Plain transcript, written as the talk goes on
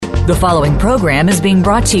The following program is being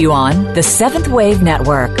brought to you on the Seventh Wave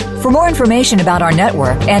Network. For more information about our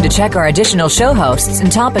network and to check our additional show hosts and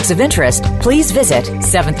topics of interest, please visit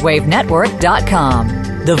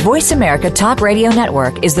seventhwavenetwork.com. The Voice America Talk Radio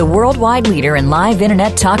Network is the worldwide leader in live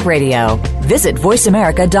Internet talk radio. Visit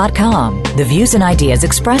voiceamerica.com. The views and ideas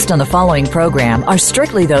expressed on the following program are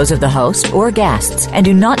strictly those of the host or guests and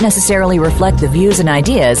do not necessarily reflect the views and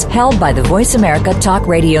ideas held by the Voice America Talk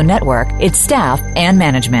Radio Network, its staff, and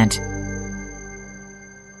management.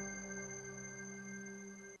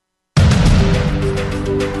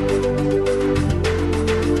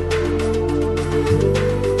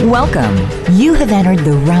 Welcome. You have entered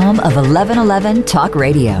the realm of 1111 Talk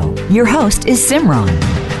Radio. Your host is Simran.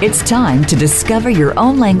 It's time to discover your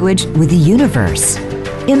own language with the universe.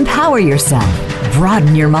 Empower yourself,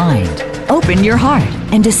 broaden your mind, open your heart,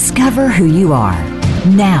 and discover who you are.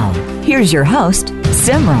 Now, here's your host,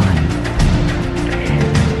 Simran.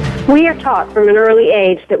 We are taught from an early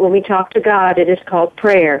age that when we talk to God, it is called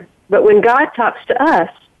prayer. But when God talks to us,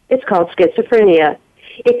 it's called schizophrenia.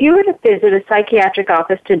 If you were to visit a psychiatric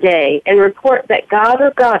office today and report that God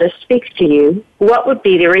or Goddess speaks to you, what would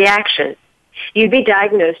be the reaction? You'd be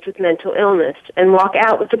diagnosed with mental illness and walk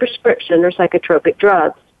out with a prescription or psychotropic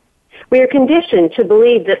drugs. We are conditioned to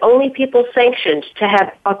believe that only people sanctioned to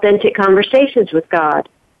have authentic conversations with God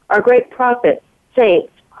are great prophets,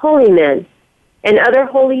 saints, holy men, and other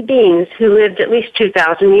holy beings who lived at least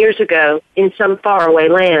 2,000 years ago in some faraway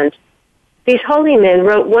land. These holy men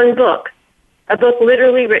wrote one book, a book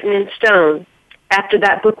literally written in stone. After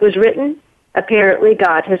that book was written, apparently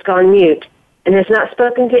God has gone mute and has not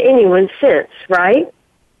spoken to anyone since, right?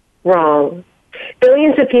 Wrong.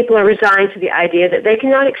 Billions of people are resigned to the idea that they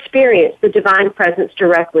cannot experience the divine presence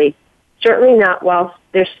directly, certainly not while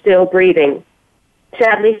they're still breathing.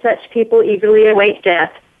 Sadly, such people eagerly await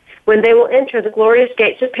death when they will enter the glorious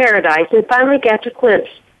gates of paradise and finally catch a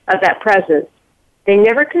glimpse of that presence. They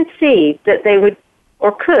never conceived that they would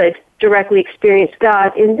or could directly experience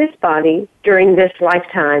God in this body during this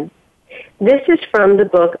lifetime. This is from the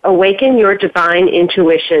book, Awaken Your Divine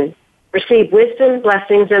Intuition. Receive wisdom,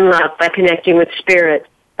 blessings, and love by connecting with Spirit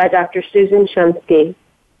by Dr. Susan Shumsky.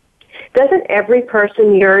 Doesn't every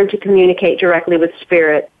person yearn to communicate directly with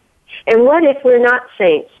Spirit? And what if we're not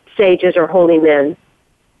saints, sages, or holy men?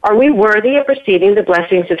 Are we worthy of receiving the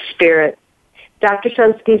blessings of Spirit? Dr.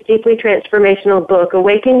 Shumsky's deeply transformational book,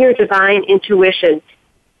 Awaken Your Divine Intuition,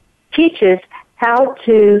 teaches how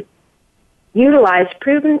to utilize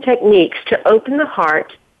proven techniques to open the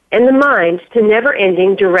heart and the mind to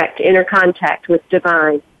never-ending direct inner contact with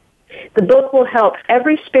divine. The book will help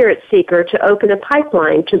every spirit seeker to open a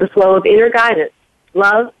pipeline to the flow of inner guidance,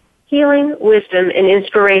 love, healing, wisdom, and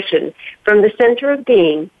inspiration from the center of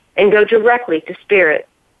being and go directly to Spirit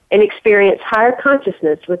and experience higher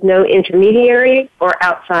consciousness with no intermediary or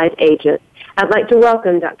outside agent. I'd like to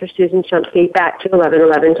welcome Dr. Susan Shumsky back to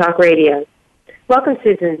 1111 Talk Radio. Welcome,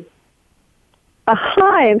 Susan.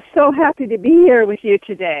 Hi, I'm so happy to be here with you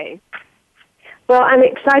today. Well, I'm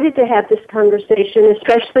excited to have this conversation,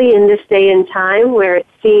 especially in this day and time where it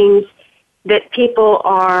seems that people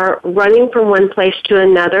are running from one place to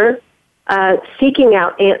another, seeking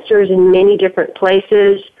out answers in many different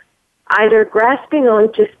places, either grasping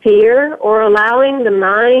onto fear or allowing the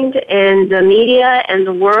mind and the media and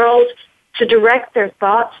the world to direct their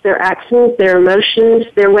thoughts, their actions, their emotions,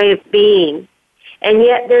 their way of being. And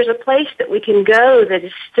yet there's a place that we can go that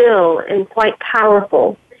is still and quite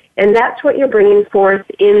powerful. And that's what you're bringing forth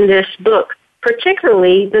in this book,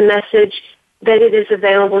 particularly the message that it is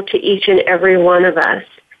available to each and every one of us.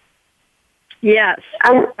 Yes,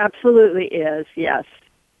 it absolutely is, yes.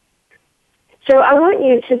 So I want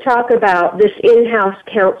you to talk about this in-house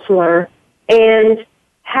counselor and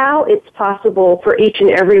how it's possible for each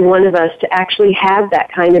and every one of us to actually have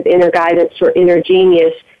that kind of inner guidance or inner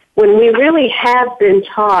genius when we really have been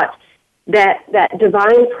taught that that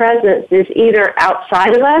divine presence is either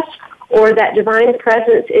outside of us or that divine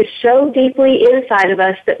presence is so deeply inside of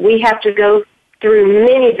us that we have to go through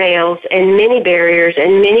many veils and many barriers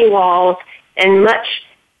and many walls and much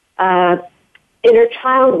inner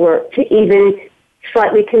child work to even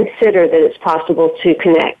slightly consider that it's possible to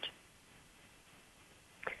connect.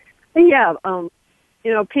 Yeah,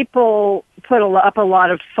 people put up a lot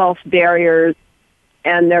of false barriers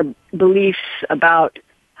and their beliefs about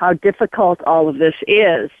how difficult all of this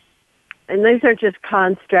is. And these are just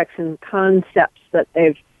constructs and concepts that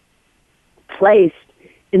they've placed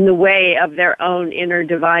in the way of their own inner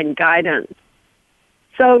divine guidance.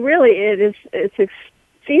 So really it's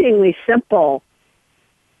exceedingly simple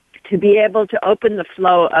to be able to open the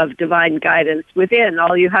flow of divine guidance within.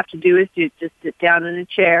 All you have to do is to just sit down in a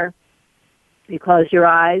chair, You close your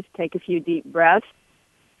eyes, take a few deep breaths,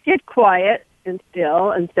 get quiet and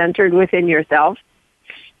still and centered within yourself.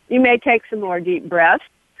 You may take some more deep breaths.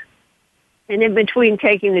 And in between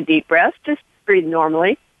taking the deep breaths, just breathe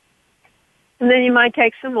normally. And then you might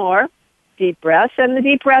take some more deep breaths. And the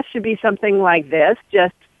deep breath should be something like this,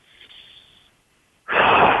 just,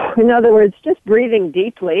 in other words, just breathing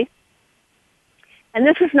deeply. And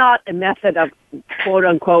this is not a method of, quote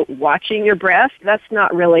unquote, watching your breath. That's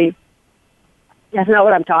not what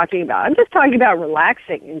I'm talking about. I'm just talking about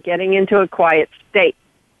relaxing and getting into a quiet state.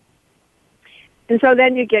 And so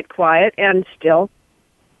then you get quiet and still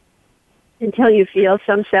until you feel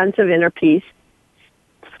some sense of inner peace.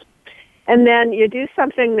 And then you do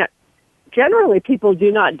something that generally people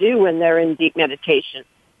do not do when they're in deep meditation.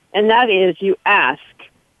 And that is you ask.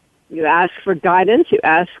 You ask for guidance. You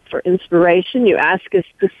ask for inspiration. You ask a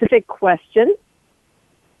specific question.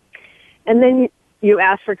 And then you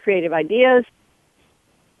ask for creative ideas,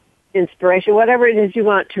 inspiration, whatever it is you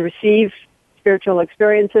want to receive, spiritual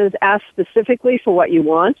experiences. Ask specifically for what you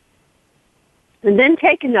want. And then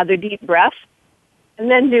take another deep breath. And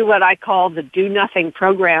then do what I call the do nothing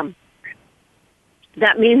program.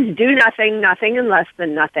 That means do nothing, nothing, and less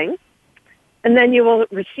than nothing. And then you will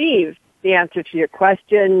receive the answer to your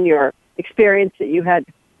question, your experience that you had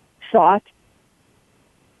sought.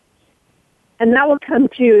 And that will come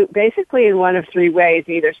to you basically in one of three ways,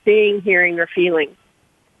 either seeing, hearing, or feeling.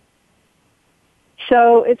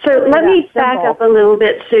 So let me back up a little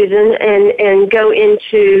bit, Susan, and go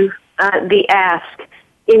into the ask.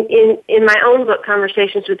 In my own book,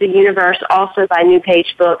 Conversations with the Universe, also by New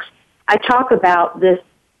Page Books, I talk about this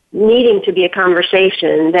needing to be a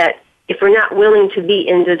conversation, that if we're not willing to be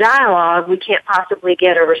in the dialogue, we can't possibly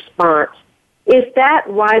get a response. Is that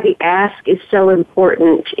why the ask is so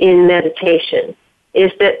important in meditation?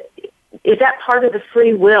 Is that part of the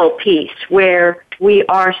free will piece where we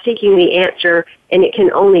are seeking the answer and it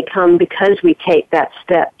can only come because we take that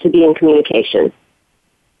step to be in communication?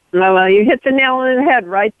 Well, you hit the nail on the head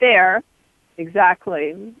right there.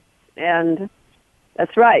 Exactly. And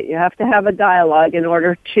that's right. You have to have a dialogue in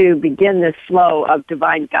order to begin this flow of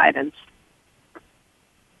divine guidance.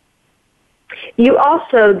 You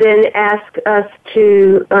also then ask us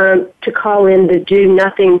to call in the Do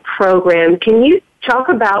Nothing program. Can you talk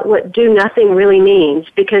about what Do Nothing really means?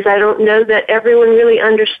 Because I don't know that everyone really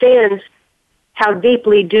understands how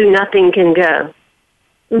deeply Do Nothing can go.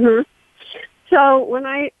 Mm-hmm. So when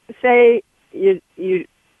I say you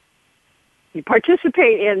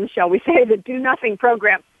participate in, shall we say, the Do Nothing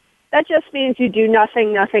program, that just means you do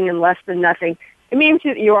nothing, nothing, and less than nothing. It means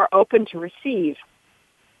that you are open to receive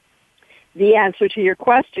the answer to your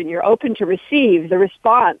question. You're open to receive the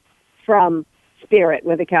response from Spirit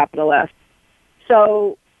with a capital S.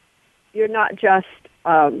 So you're not just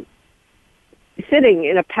sitting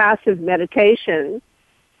in a passive meditation.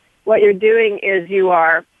 What you're doing is you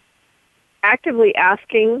are actively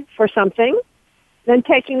asking for something, then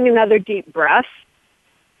taking another deep breath,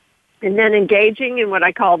 and then engaging in what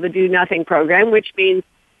I call the Do Nothing program, which means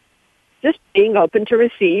just being open to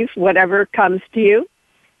receive whatever comes to you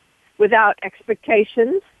without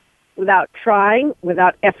expectations, without trying,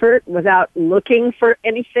 without effort, without looking for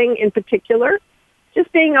anything in particular,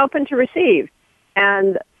 just being open to receive.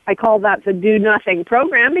 And I call that the Do Nothing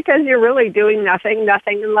program because you're really doing nothing,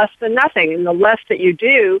 nothing, and less than nothing. And the less that you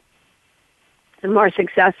do, the more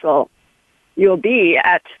successful you'll be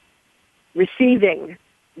at receiving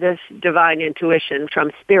this divine intuition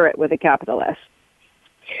from Spirit with a capital S.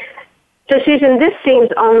 So, Susan, this seems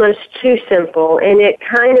almost too simple, and it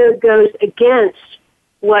kind of goes against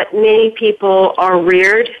what many people are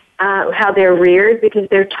reared, how they're reared, because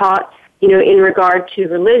they're taught, in regard to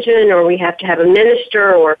religion, or we have to have a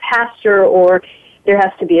minister or a pastor, or there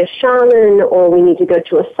has to be a shaman, or we need to go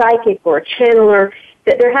to a psychic or a channeler,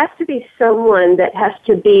 that there has to be someone that has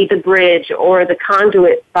to be the bridge or the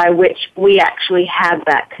conduit by which we actually have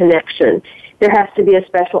that connection. There has to be a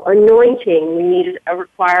special anointing. We need to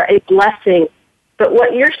require a blessing. But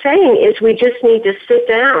what you're saying is we just need to sit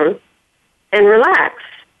down and relax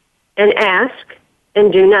and ask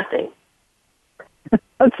and do nothing.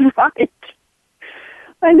 That's right.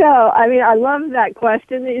 I know. I mean, I love that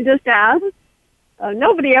question that you just asked.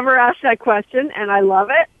 Nobody ever asked that question, and I love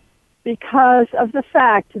it because of the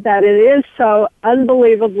fact that it is so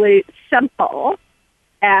unbelievably simple.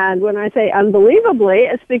 And when I say unbelievably,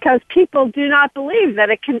 it's because people do not believe that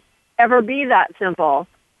it can ever be that simple.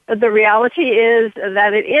 But the reality is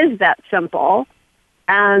that it is that simple.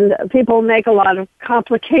 And people make a lot of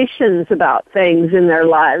complications about things in their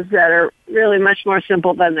lives that are really much more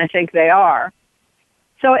simple than they think they are.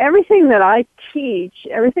 So everything that I teach,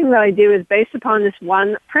 everything that I do is based upon this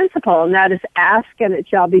one principle, and that is ask and it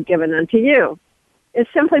shall be given unto you. It's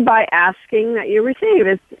simply by asking that you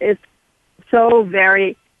receive. It's so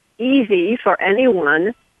very easy for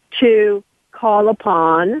anyone to call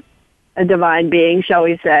upon a divine being, shall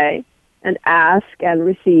we say, and ask and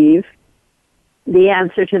receive the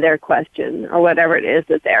answer to their question or whatever it is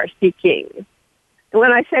that they're seeking. And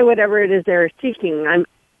when I say whatever it is they're seeking,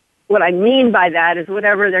 what I mean by that is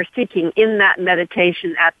whatever they're seeking in that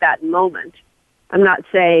meditation at that moment. I'm not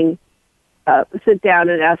saying sit down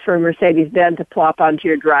and ask for a Mercedes-Benz to plop onto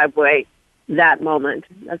your driveway that moment.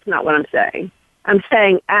 That's not what I'm saying. I'm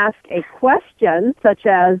saying ask a question such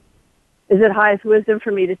as, is it highest wisdom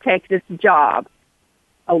for me to take this job?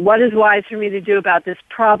 What is wise for me to do about this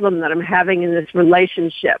problem that I'm having in this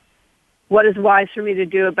relationship? What is wise for me to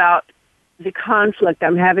do about the conflict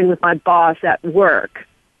I'm having with my boss at work?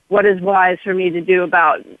 What is wise for me to do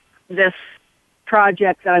about this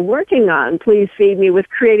project that I'm working on? Please feed me with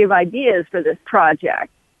creative ideas for this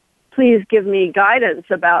project. Please give me guidance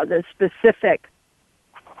about the specific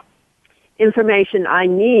information I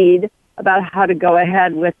need about how to go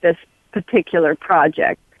ahead with this particular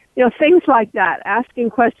project. Things like that, asking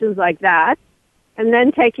questions like that, and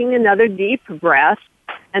then taking another deep breath,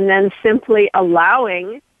 and then simply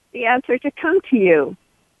allowing the answer to come to you,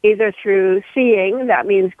 either through seeing, that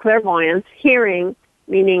means clairvoyance, hearing,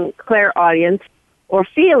 meaning clairaudience, or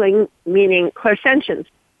feeling, meaning clairsentience.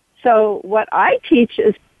 So what I teach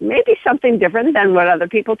is maybe something different than what other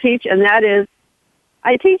people teach, and that is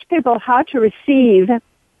I teach people how to receive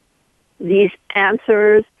these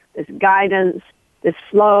answers, this guidance, this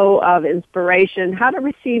flow of inspiration, how to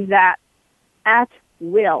receive that at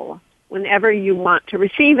will whenever you want to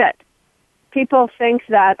receive it. People think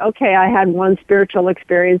that, okay, I had one spiritual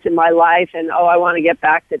experience in my life and, I want to get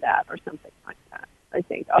back to that or something like that. I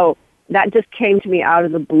think, that just came to me out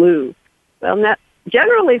of the blue. Well,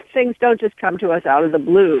 generally things don't just come to us out of the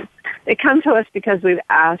blue. They come to us because we've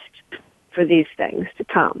asked for these things to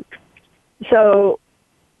come. So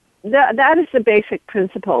that is the basic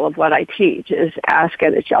principle of what I teach, is ask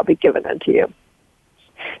and it shall be given unto you.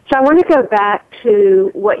 So I want to go back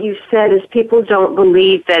to what you said, is people don't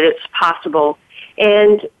believe that it's possible.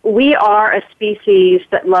 And we are a species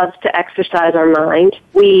that loves to exercise our mind.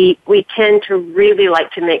 We tend to really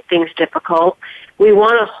like to make things difficult. We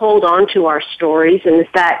want to hold on to our stories and the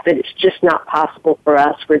fact that it's just not possible for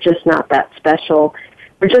us. We're just not that special.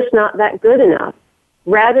 We're just not that good enough,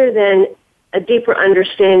 rather than a deeper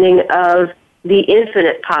understanding of the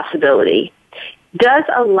infinite possibility. Does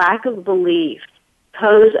a lack of belief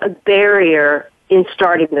pose a barrier in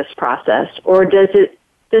starting this process, or does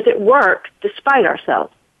it work despite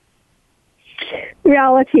ourselves?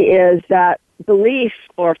 Reality is that belief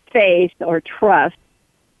or faith or trust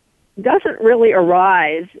doesn't really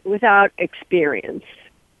arise without experience.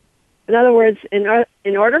 In other words,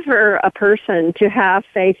 in order for a person to have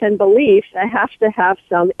faith and belief, they have to have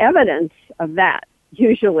some evidence of that,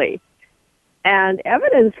 usually. And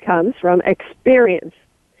evidence comes from experience.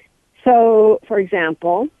 So, for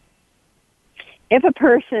example, if a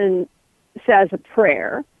person says a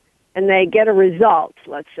prayer and they get a result,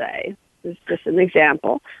 let's say, this is just an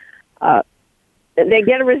example, they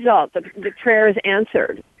get a result, the prayer is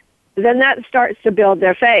answered, then that starts to build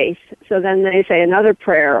their faith. So then they say another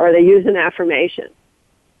prayer or they use an affirmation.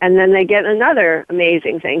 And then they get another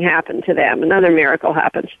amazing thing happen to them, another miracle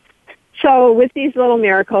happens. So with these little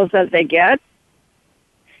miracles that they get,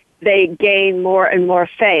 they gain more and more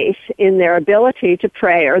faith in their ability to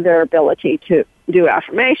pray or their ability to do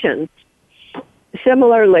affirmations.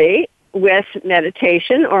 Similarly, with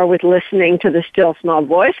meditation or with listening to the still small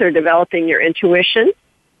voice or developing your intuition,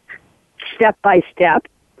 step by step,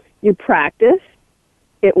 you practice,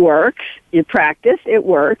 it works, you practice, it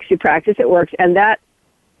works, you practice, it works, and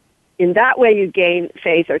in that way you gain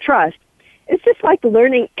faith or trust. It's just like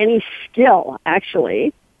learning any skill,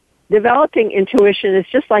 actually. Developing intuition is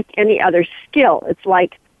just like any other skill. It's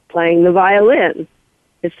like playing the violin.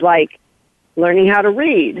 It's like learning how to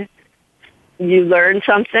read. You learn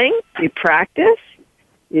something, you practice,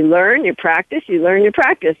 you learn, you practice, you learn, you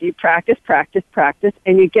practice. You practice, practice, practice,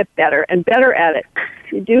 and you get better and better at it.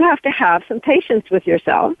 You do have to have some patience with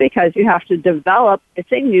yourself because you have to develop.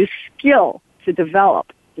 It's a new skill to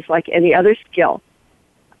develop, just like any other skill.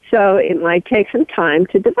 So it might take some time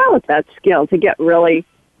to develop that skill to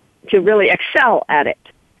really excel at it.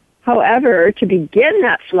 However, to begin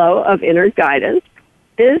that flow of inner guidance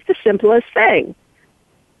is the simplest thing.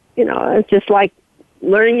 It's just like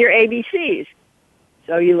learning your ABCs.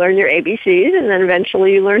 So you learn your ABCs, and then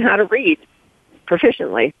eventually you learn how to read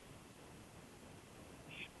proficiently.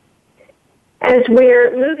 As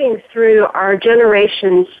we're moving through, our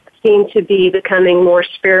generations seem to be becoming more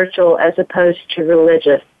spiritual as opposed to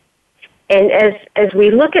religious. And as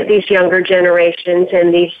we look at these younger generations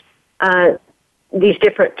and these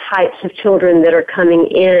different types of children that are coming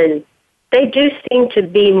in, they do seem to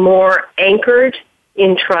be more anchored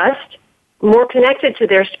in trust, more connected to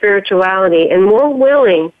their spirituality, and more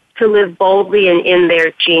willing to live boldly and in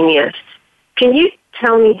their genius. Can you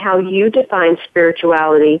tell me how you define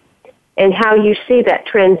spirituality and how you see that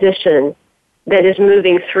transition that is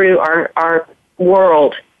moving through our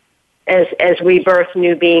world as we birth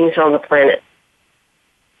new beings on the planet?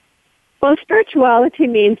 Well, spirituality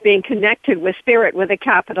means being connected with spirit with a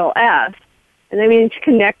capital S, and that means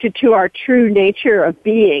connected to our true nature of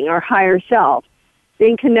being, our higher self,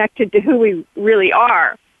 being connected to who we really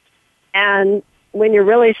are. And when you're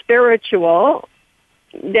really spiritual,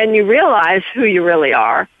 then you realize who you really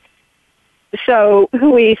are. So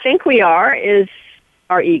who we think we are is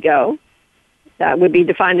our ego. That would be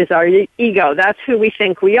defined as our ego. That's who we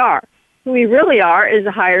think we are. Who we really are is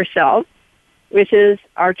a higher self, which is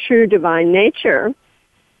our true divine nature.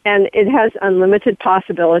 And it has unlimited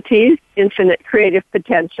possibilities, infinite creative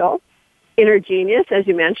potential, inner genius, as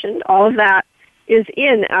you mentioned. All of that is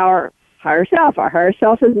in our higher self. Our higher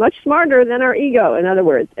self is much smarter than our ego, in other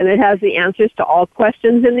words, and it has the answers to all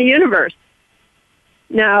questions in the universe.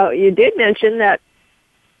 Now, you did mention that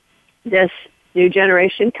this new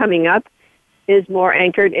generation coming up is more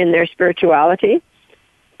anchored in their spirituality.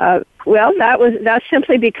 Well, that's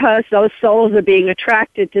simply because those souls are being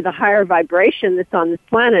attracted to the higher vibration that's on this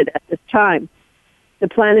planet at this time. The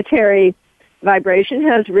planetary vibration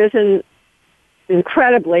has risen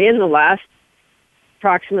incredibly in the last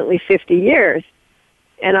approximately 50 years.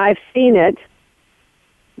 And I've seen it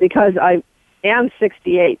because I am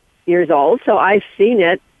 68 years old, so I've seen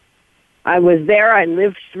it. I was there. I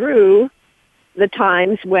lived through the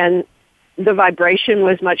times when the vibration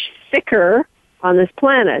was much thicker on this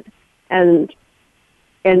planet. And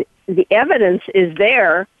the evidence is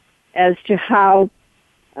there as to how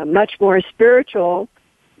much more spiritual,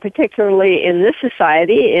 particularly in this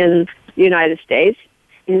society, in the United States,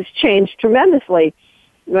 has changed tremendously.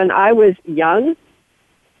 When I was young,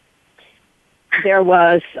 there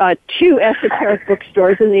was 2 esoteric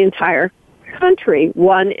bookstores in the entire country,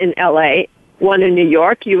 one in L.A., one in New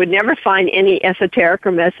York. You would never find any esoteric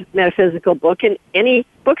or metaphysical book in any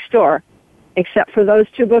bookstore except for those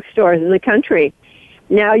 2 bookstores in the country.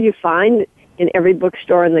 Now you find in every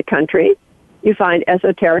bookstore in the country, you find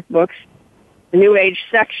esoteric books, New Age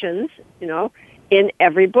sections, in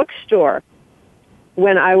every bookstore.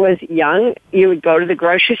 When I was young, you would go to the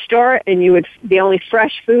grocery store and the only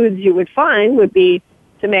fresh foods you would find would be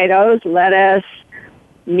tomatoes, lettuce,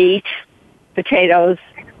 meat, potatoes,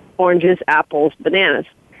 oranges, apples, bananas.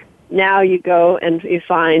 Now you go and you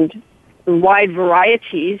find wide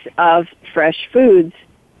varieties of fresh foods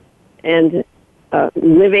and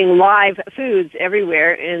living live foods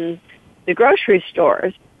everywhere in the grocery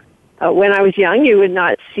stores. When I was young, you would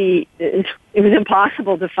not see, it was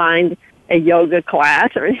impossible to find a yoga class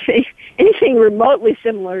or anything remotely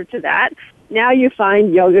similar to that. Now you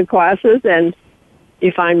find yoga classes and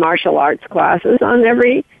you find martial arts classes on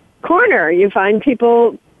every corner. You find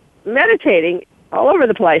people meditating all over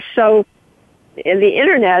the place. So the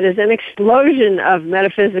internet is an explosion of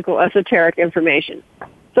metaphysical, esoteric information.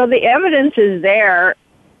 So the evidence is there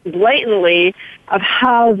blatantly of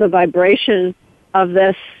how the vibration of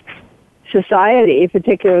this society,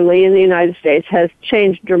 particularly in the United States, has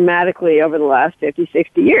changed dramatically over the last 50,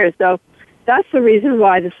 60 years. So that's the reason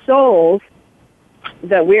why the souls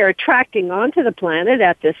that we're attracting onto the planet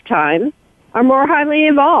at this time are more highly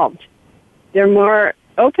evolved. They're more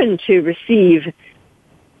open to receive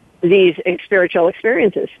these spiritual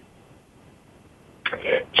experiences.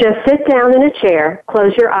 Just sit down in a chair,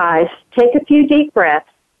 close your eyes, take a few deep breaths,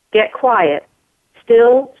 get quiet,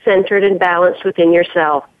 still, centered, and balanced within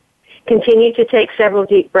yourself. Continue to take several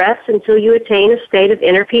deep breaths until you attain a state of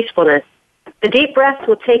inner peacefulness. The deep breaths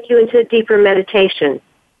will take you into a deeper meditation.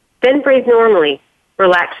 Then breathe normally.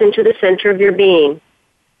 Relax into the center of your being.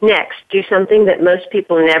 Next, do something that most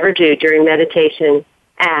people never do during meditation.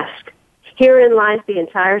 Ask. Herein lies the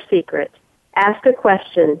entire secret. Ask a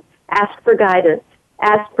question. Ask for guidance.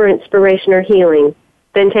 Ask for inspiration or healing.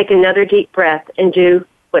 Then take another deep breath and do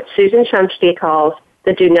what Susan Shumsky calls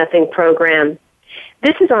the Do Nothing program.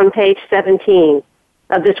 This is on page 17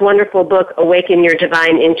 of this wonderful book, Awaken Your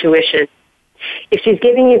Divine Intuition. If she's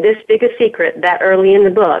giving you this big a secret that early in the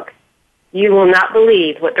book, you will not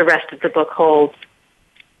believe what the rest of the book holds.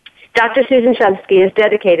 Dr. Susan Shumsky has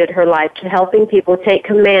dedicated her life to helping people take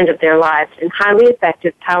command of their lives in highly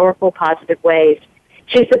effective, powerful, positive ways.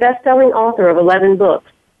 She's the best-selling author of 11 books.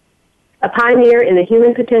 A pioneer in the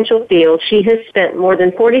human potential field, she has spent more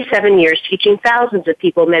than 47 years teaching thousands of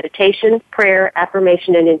people meditation, prayer,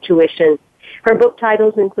 affirmation, and intuition. Her book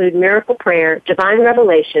titles include Miracle Prayer, Divine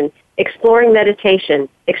Revelation, Exploring Meditation,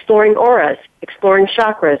 Exploring Auras, Exploring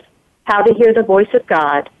Chakras, How to Hear the Voice of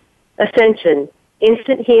God, Ascension,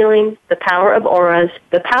 Instant Healing, The Power of Auras,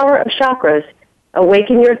 The Power of Chakras,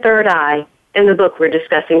 Awaken Your Third Eye, and the book we're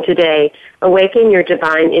discussing today, Awaken Your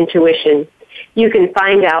Divine Intuition. You can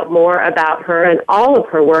find out more about her and all of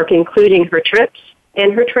her work, including her trips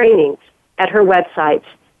and her trainings, at her websites,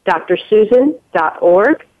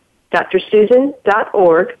 drsusan.org,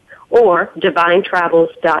 drsusan.org, or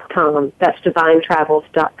divinetravels.com. That's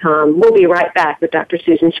divinetravels.com. We'll be right back with Dr.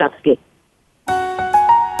 Susan Shumsky.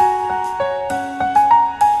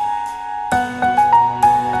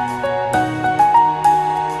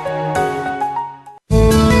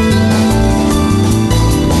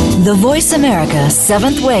 The Voice America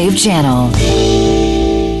 7th Wave Channel.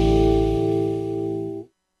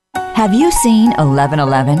 Have you seen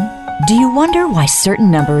 1111? Do you wonder why certain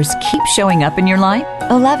numbers keep showing up in your life?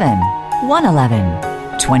 11,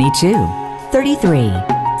 111, 22, 33,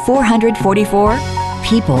 444?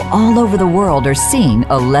 People all over the world are seeing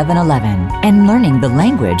 1111 and learning the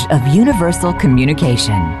language of universal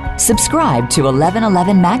communication. Subscribe to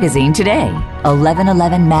 1111 Magazine today.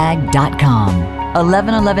 1111mag.com.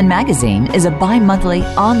 1111 Magazine is a bi-monthly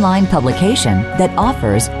online publication that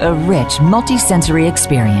offers a rich multi-sensory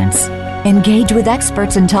experience. Engage with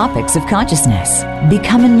experts in topics of consciousness.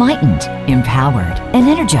 Become enlightened, empowered, and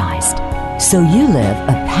energized, so you live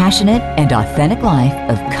a passionate and authentic life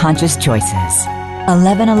of conscious choices.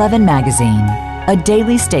 1111 Magazine, a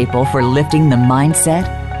daily staple for lifting the mindset,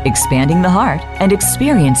 expanding the heart, and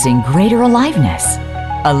experiencing greater aliveness.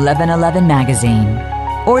 1111 Magazine.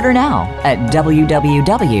 Order now at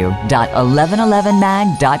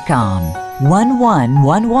www.1111mag.com.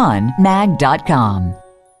 1111mag.com.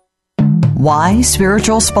 Why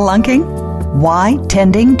spiritual spelunking? Why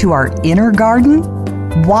tending to our inner garden?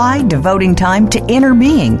 Why devoting time to inner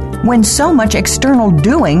being when so much external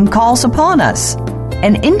doing calls upon us?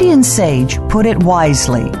 An Indian sage put it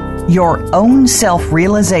wisely: your own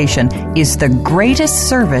self-realization is the greatest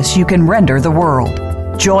service you can render the world.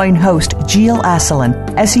 Join host Gil Asselin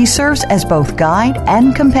as he serves as both guide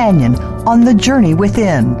and companion on the journey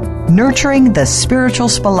within. Nurturing the spiritual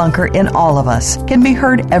spelunker in all of us can be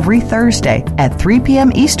heard every Thursday at 3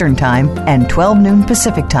 p.m. Eastern Time and 12 noon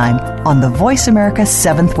Pacific Time on the Voice America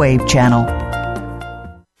 7th Wave Channel.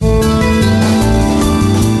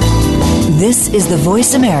 This is the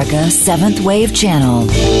Voice America 7th Wave Channel.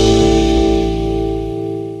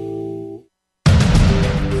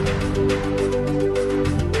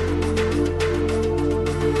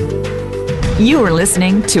 You are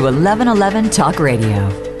listening to 1111 Talk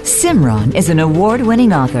Radio. Simran is an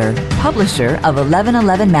award-winning author, publisher of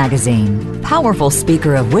 1111 Magazine, powerful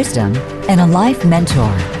speaker of wisdom, and a life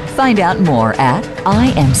mentor. Find out more at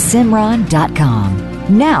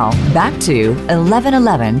IamSimran.com. Now, back to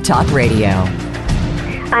 1111 Talk Radio.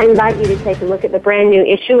 I invite you to take a look at the brand new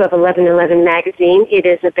issue of 1111 Magazine. It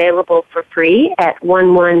is available for free at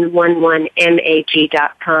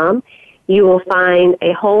 1111mag.com. You will find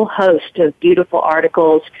a whole host of beautiful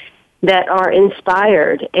articles that are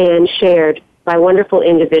inspired and shared by wonderful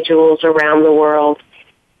individuals around the world.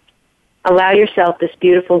 Allow yourself this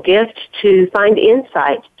beautiful gift to find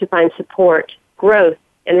insight, to find support, growth,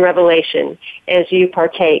 and revelation as you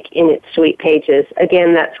partake in its sweet pages.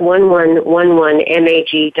 Again, that's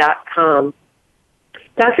 1111mag.com.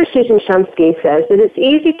 Dr. Susan Shumsky says that it's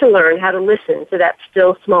easy to learn how to listen to that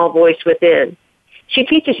still small voice within. She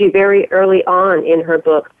teaches you very early on in her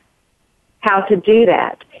book how to do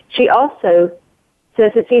that. She also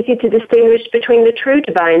says it's easy to distinguish between the true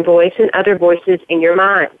divine voice and other voices in your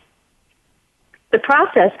mind. The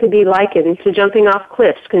process could be likened to jumping off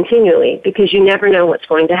cliffs continually because you never know what's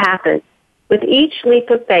going to happen. With each leap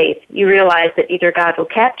of faith, you realize that either God will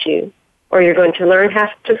catch you or you're going to learn how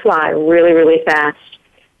to fly really, really fast.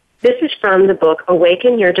 This is from the book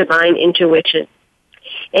Awaken Your Divine Intuition,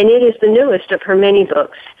 and it is the newest of her many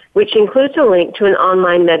books, which includes a link to an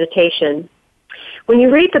online meditation. When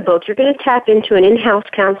you read the book, you're going to tap into an in-house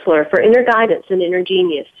counselor for inner guidance and inner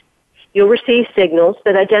genius. You'll receive signals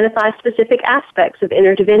that identify specific aspects of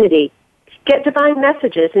inner divinity, get divine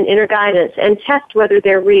messages and inner guidance, and test whether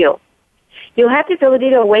they're real. You'll have the ability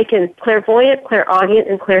to awaken clairvoyant, clairaudient,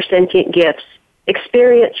 and clairsentient gifts,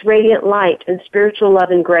 experience radiant light and spiritual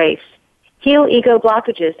love and grace, heal ego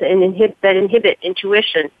blockages that inhibit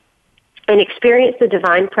intuition, and experience the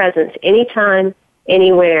divine presence anytime,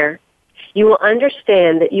 anywhere. You will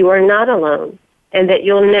understand that you are not alone and that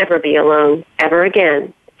you'll never be alone ever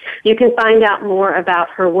again. You can find out more about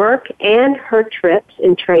her work and her trips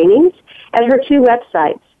and trainings at her two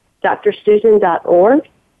websites, drsusan.org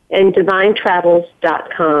and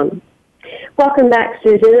divinetravels.com. Welcome back,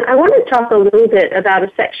 Susan. I want to talk a little bit about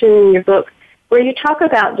a section in your book where you talk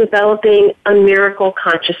about developing a miracle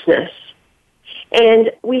consciousness.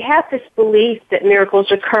 And we have this belief that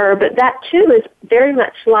miracles occur, but that too is very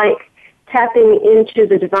much like tapping into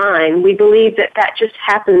the divine. We believe that that just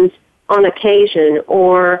happens on occasion,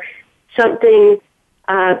 or something,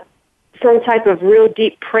 some type of real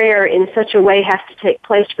deep prayer in such a way has to take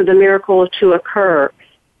place for the miracle to occur.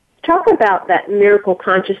 Talk about that miracle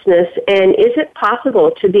consciousness, and is it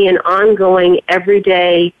possible to be an ongoing,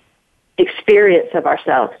 everyday experience of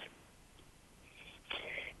ourselves?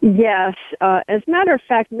 Yes. As a matter of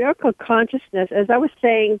fact, miracle consciousness, as I was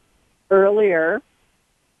saying earlier,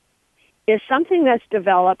 is something that's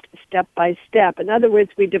developed step by step. In other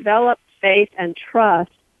words, we develop faith and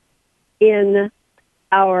trust in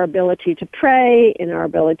our ability to pray, in our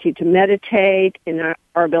ability to meditate, in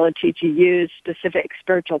our ability to use specific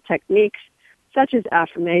spiritual techniques, such as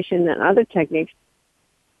affirmation and other techniques.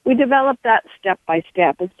 We develop that step by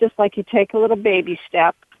step. It's just like you take a little baby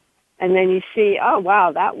step, and then you see, oh,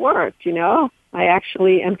 wow, that worked, I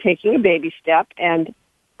actually am taking a baby step, and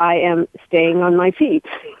I am staying on my feet,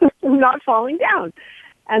 not falling down.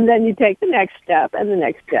 And then you take the next step and the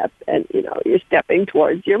next step, and, you're stepping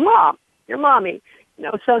towards your mommy.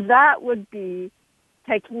 So that would be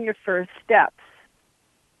taking your first steps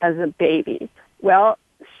as a baby. Well,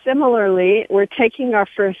 similarly, we're taking our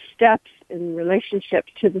first steps in relationship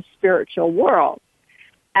to the spiritual world.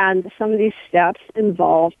 And some of these steps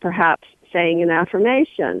involve perhaps saying an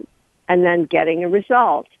affirmation and then getting a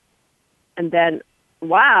result. And then,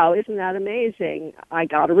 wow, isn't that amazing? I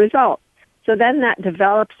got a result. So then that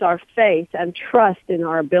develops our faith and trust in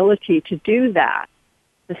our ability to do that.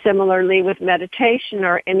 Similarly, with meditation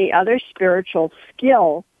or any other spiritual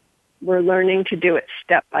skill, we're learning to do it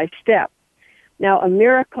step by step. Now, a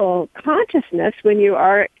miracle consciousness, when you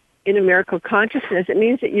are in a miracle consciousness, it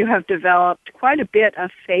means that you have developed quite a bit of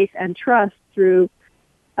faith and trust through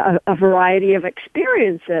a variety of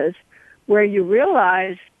experiences where you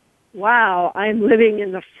realize, wow, I'm living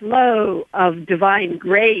in the flow of divine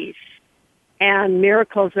grace, and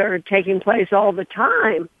miracles are taking place all the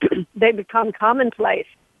time. They become commonplace.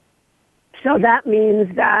 So that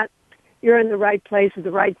means that you're in the right place at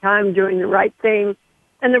the right time, doing the right thing,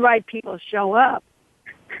 and the right people show up.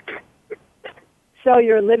 So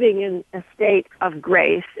you're living in a state of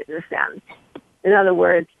grace, in a sense. In other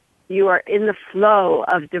words, you are in the flow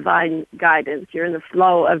of divine guidance. You're in the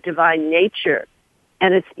flow of divine nature.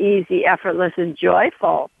 And it's easy, effortless, and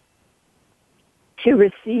joyful to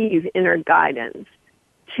receive inner guidance,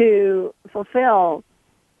 to fulfill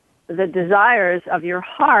the desires of your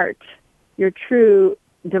heart. Your true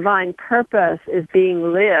divine purpose is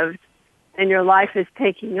being lived, and your life is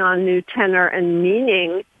taking on new tenor and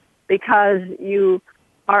meaning because you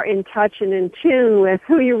are in touch and in tune with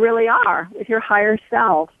who you really are, with your higher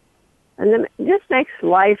self. And then it just makes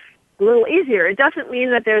life a little easier. It doesn't mean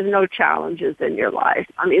that there's no challenges in your life.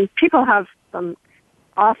 I mean,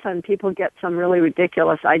 often people get some really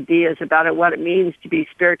ridiculous ideas about what it means to be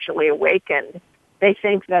spiritually awakened. They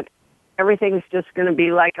think that everything's just going to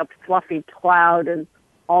be like a fluffy cloud and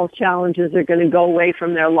all challenges are going to go away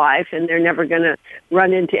from their life and they're never going to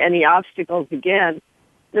run into any obstacles again.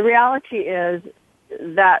 The reality is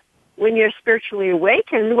that when you're spiritually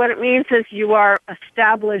awakened, what it means is you are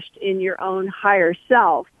established in your own higher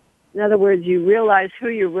self. In other words, you realize who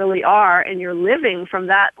you really are, and you're living from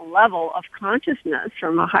that level of consciousness,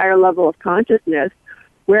 from a higher level of consciousness,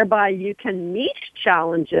 whereby you can meet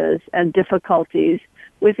challenges and difficulties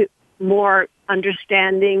with more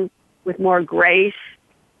understanding, with more grace,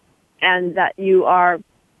 and that you are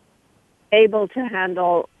able to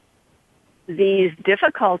handle these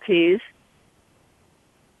difficulties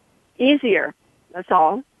easier. That's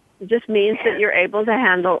all. It just means that you're able to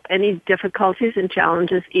handle any difficulties and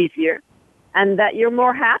challenges easier, and that you're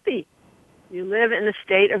more happy. You live in a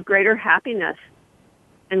state of greater happiness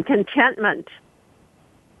and contentment.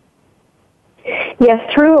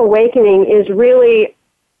 Yes, true awakening is really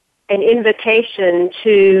an invitation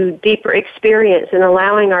to deeper experience and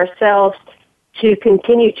allowing ourselves to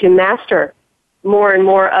continue to master more and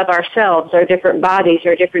more of ourselves, our different bodies,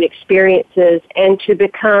 our different experiences, and to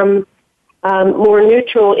become more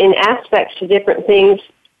neutral in aspects to different things,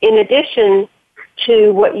 in addition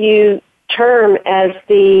to what you term as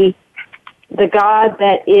the God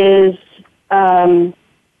that is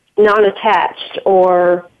non-attached,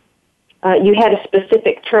 or you had a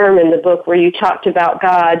specific term in the book where you talked about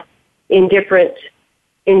God in different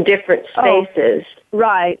spaces. Oh,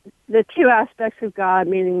 right. The two aspects of God,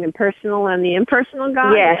 meaning the personal and the impersonal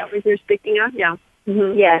God. Yes. Is that what you're speaking of? Yeah.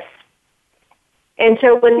 Mm-hmm. Yes. And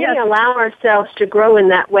so when we allow ourselves to grow in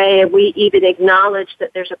that way, and we even acknowledge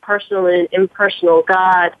that there's a personal and an impersonal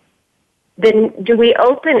God, then do we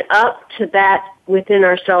open up to that within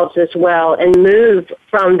ourselves as well and move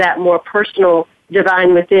from that more personal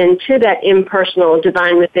divine within to that impersonal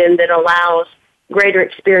divine within that allows greater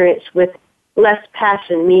experience with less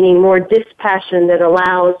passion, meaning more dispassion that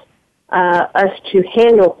allows us to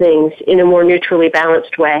handle things in a more neutrally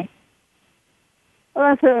balanced way?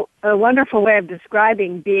 Well, that's a wonderful way of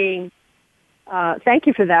describing being. Thank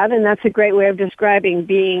you for that, and that's a great way of describing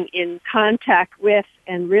being in contact with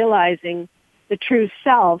and realizing the true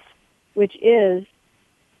self, which is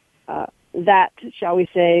that, shall we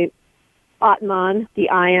say, Atman, the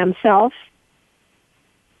I am self,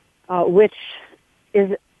 which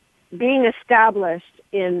is being established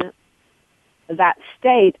in that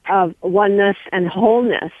state of oneness and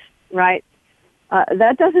wholeness, right?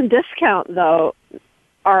 That doesn't discount, though,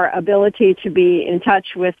 our ability to be in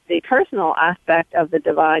touch with the personal aspect of the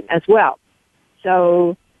divine as well.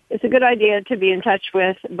 So it's a good idea to be in touch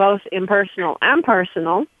with both impersonal and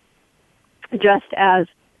personal, just as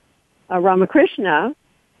Ramakrishna,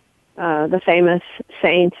 the famous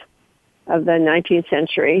saint of the 19th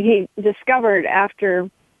century, he discovered after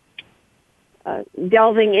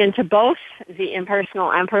delving into both the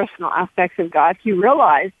impersonal and personal aspects of God, he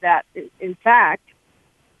realized that, in fact,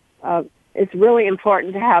 it's really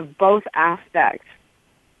important to have both aspects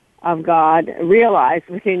of God realized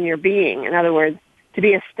within your being. In other words, to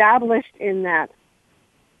be established in that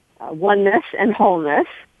oneness and wholeness,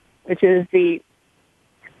 which is the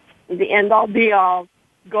end-all, be-all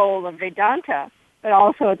goal of Vedanta, but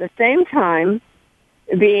also at the same time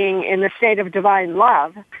being in the state of divine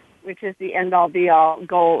love, which is the end-all, be-all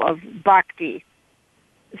goal of bhakti.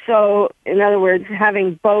 So, in other words,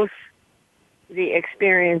 having both the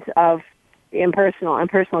experience of the impersonal and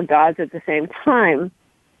personal gods at the same time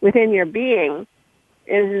within your being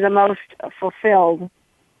is the most fulfilled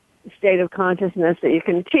state of consciousness that you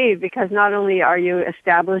can achieve, because not only are you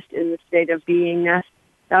established in the state of beingness,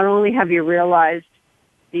 not only have you realized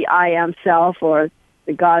the I am self or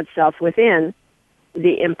the God self within,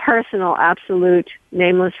 the impersonal, absolute,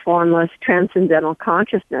 nameless, formless, transcendental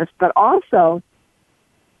consciousness, but also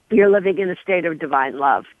you're living in a state of divine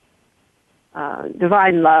love.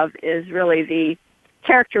 Divine love is really the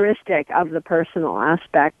characteristic of the personal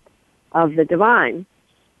aspect of the divine.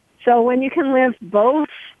 So when you can live both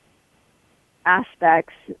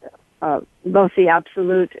aspects, both the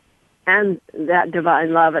absolute and that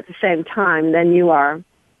divine love at the same time, then you are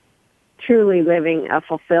truly living a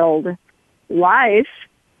fulfilled life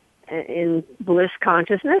in bliss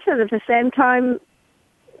consciousness, and at the same time,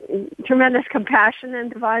 tremendous compassion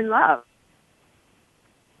and divine love.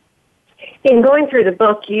 In going through the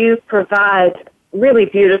book, you provide really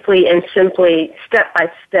beautifully and simply, step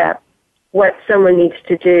by step, what someone needs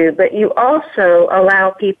to do, but you also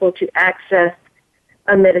allow people to access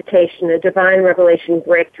a meditation, a divine revelation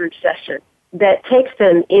breakthrough session that takes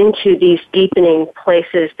them into these deepening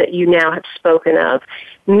places that you now have spoken of,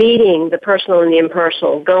 meeting the personal and the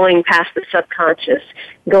impersonal, going past the subconscious,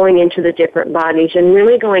 going into the different bodies, and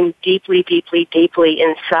really going deeply, deeply, deeply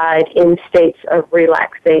inside in states of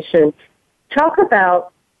relaxation. Talk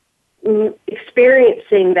about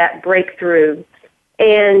experiencing that breakthrough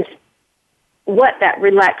and what that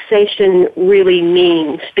relaxation really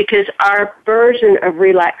means, because our version of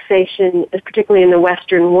relaxation, particularly in the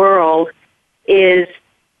Western world, is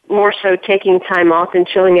more so taking time off and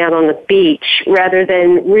chilling out on the beach rather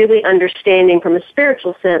than really understanding from a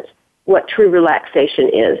spiritual sense what true relaxation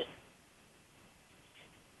is.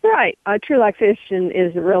 Right. True relaxation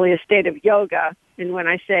is really a state of yoga. And when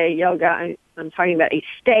I say yoga, I'm talking about a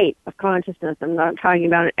state of consciousness. I'm not talking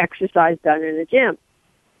about an exercise done in a gym.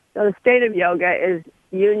 So the state of yoga is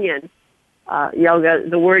union. Yoga,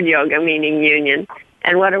 the word yoga meaning union.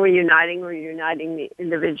 And what are we uniting? We're uniting the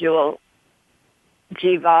individual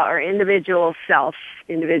jiva, or individual self,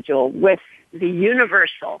 individual, with the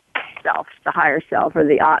universal self, the higher self, or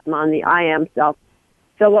the Atman, the I am self.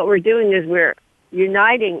 So what we're doing is we're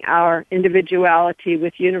uniting our individuality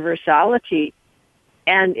with universality.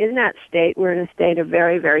 And in that state, we're in a state of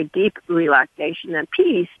very, very deep relaxation and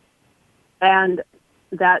peace. And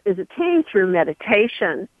that is attained through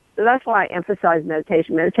meditation. So that's why I emphasize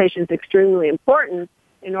meditation. Meditation is extremely important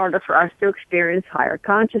in order for us to experience higher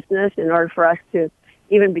consciousness, in order for us to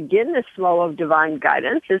even begin this flow of divine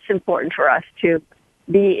guidance, it's important for us to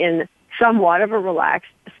be in somewhat of a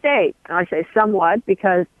relaxed state. And I say somewhat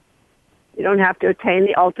because you don't have to attain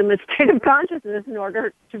the ultimate state of consciousness in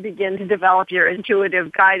order to begin to develop your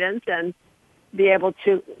intuitive guidance and be able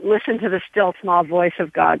to listen to the still small voice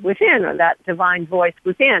of God within, or that divine voice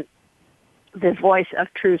within, the voice of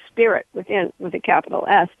true spirit within, with a capital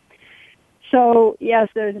S. So, yes,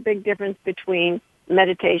 there's a big difference between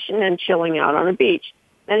meditation and chilling out on a beach.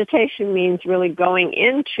 Meditation means really going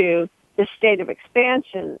into the state of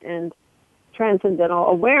expansion and transcendental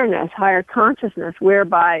awareness, higher consciousness,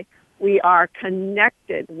 whereby we are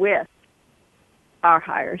connected with our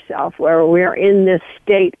higher self, where we're in this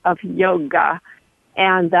state of yoga,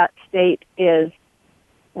 and that state is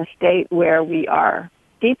a state where we are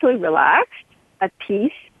deeply relaxed, at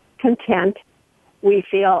peace, content. We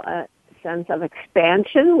feel a sense of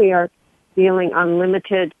expansion. We are feeling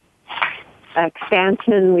unlimited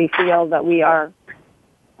expansion. We feel that we are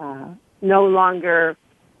no longer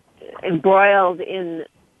embroiled in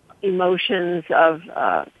emotions of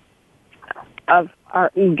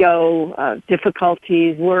our ego,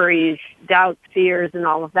 difficulties, worries, doubts, fears, and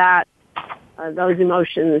all of that. Those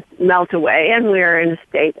emotions melt away, and we're in a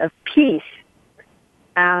state of peace.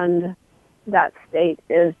 And that state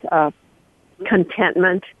is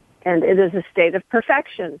contentment, and it is a state of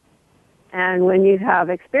perfection. And when you have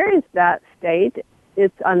experienced that state,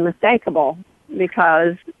 it's unmistakable,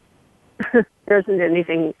 because there isn't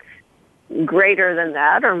anything greater than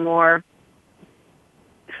that, or more,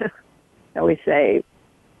 shall we say,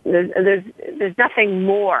 there's nothing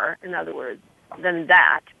more, in other words, than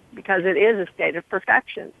that, because it is a state of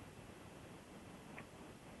perfection.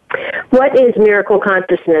 What is miracle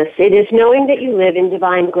consciousness? It is knowing that you live in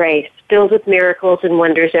divine grace, filled with miracles and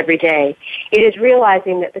wonders every day. It is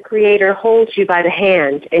realizing that the Creator holds you by the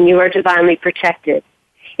hand and you are divinely protected.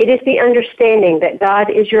 It is the understanding that God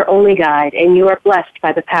is your only guide and you are blessed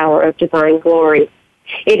by the power of divine glory.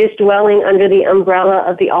 It is dwelling under the umbrella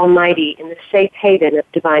of the Almighty in the safe haven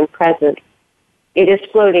of divine presence. It is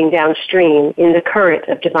floating downstream in the current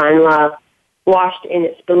of divine love, washed in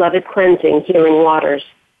its beloved cleansing, healing waters.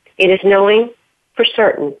 It is knowing for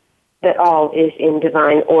certain that all is in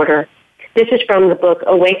divine order. This is from the book,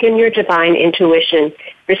 Awaken Your Divine Intuition.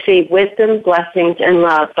 Receive wisdom, blessings, and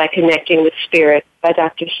love by connecting with Spirit by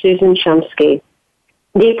Dr. Susan Shumsky.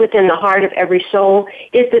 Deep within the heart of every soul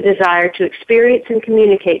is the desire to experience and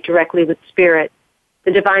communicate directly with Spirit.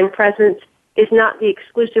 The divine presence is not the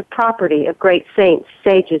exclusive property of great saints,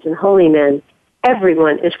 sages, and holy men.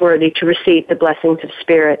 Everyone is worthy to receive the blessings of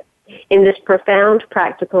Spirit. In this profound,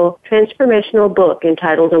 practical, transformational book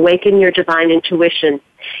entitled Awaken Your Divine Intuition,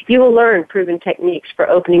 you will learn proven techniques for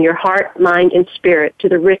opening your heart, mind, and spirit to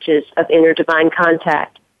the riches of inner divine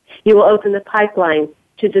contact. You will open the pipeline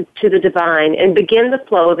to the divine and begin the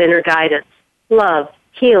flow of inner guidance, love,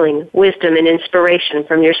 healing, wisdom, and inspiration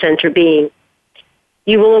from your center being.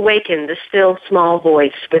 You will awaken the still small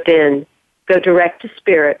voice within, go direct to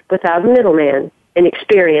Spirit without a middleman, and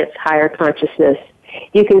experience higher consciousness.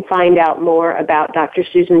 You can find out more about Dr.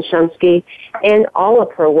 Susan Shumsky and all of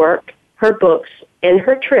her work, her books, and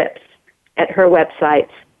her trips at her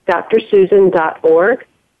websites, drsusan.org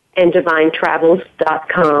and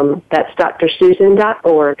divinetravels.com. That's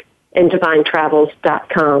drsusan.org and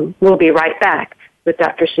divinetravels.com. We'll be right back with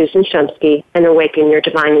Dr. Susan Shumsky and Awaken Your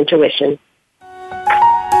Divine Intuition.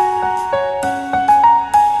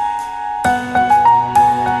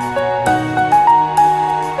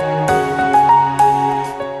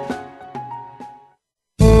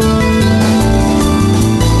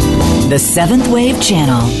 The Seventh Wave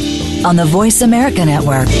Channel on the Voice America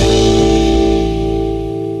Network.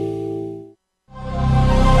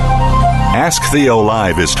 Ask Theo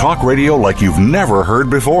Live is talk radio like you've never heard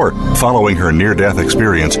before. Following her near-death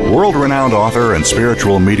experience, world-renowned author and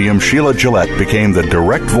spiritual medium Sheila Gillette became the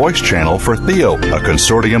direct voice channel for Theo, a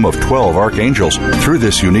consortium of 12 archangels. Through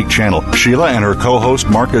this unique channel, Sheila and her co-host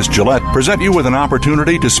Marcus Gillette present you with an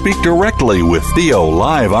opportunity to speak directly with Theo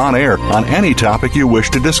live on air on any topic you wish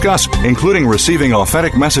to discuss, including receiving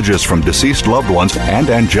authentic messages from deceased loved ones and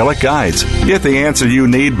angelic guides. Get the answer you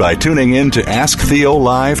need by tuning in to Ask Theo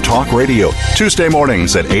Live Talk Radio, Tuesday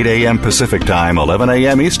mornings at 8 a.m. Pacific Time, 11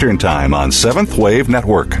 a.m. Eastern Time on Seventh Wave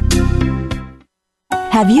Network.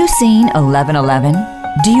 Have you seen 1111?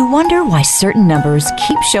 Do you wonder why certain numbers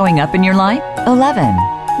keep showing up in your life? 11,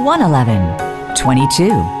 111, 22,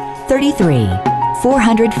 33,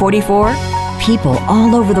 444, people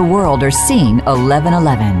all over the world are seeing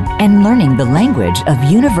 1111 and learning the language of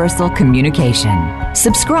universal communication.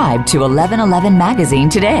 Subscribe to 1111 Magazine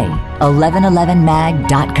today.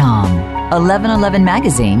 1111mag.com. 1111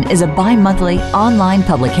 Magazine is a bi-monthly online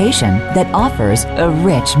publication that offers a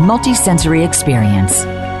rich multi-sensory experience.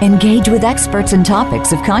 Engage with experts in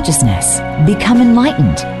topics of consciousness. Become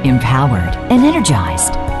enlightened, empowered, and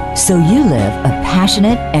energized, so you live a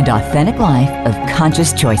passionate and authentic life of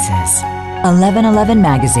conscious choices. 1111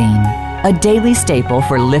 Magazine, a daily staple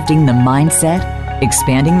for lifting the mindset,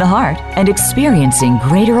 expanding the heart, and experiencing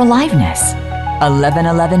greater aliveness.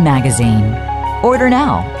 1111 Magazine. Order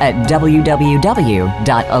now at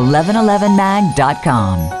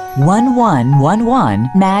www.1111mag.com.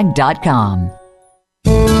 1111mag.com.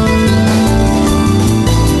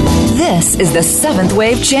 This is the Seventh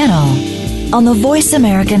Wave Channel on the Voice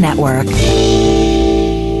America Network.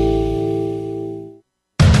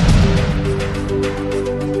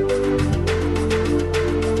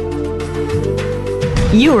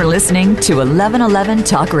 You are listening to 1111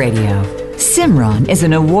 Talk Radio. Simran is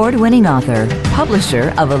an award-winning author,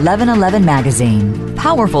 publisher of 1111 Magazine,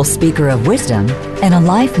 powerful speaker of wisdom, and a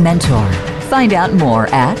life mentor. Find out more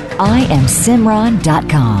at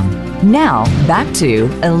IamSimran.com. Now, back to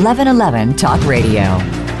 1111 Talk Radio.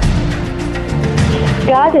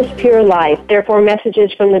 God is pure life. Therefore,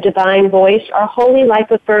 messages from the divine voice are wholly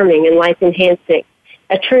life-affirming and life-enhancing.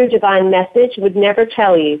 A true divine message would never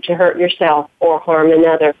tell you to hurt yourself or harm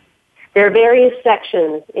another. There are various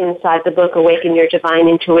sections inside the book, Awaken Your Divine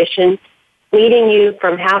Intuition, leading you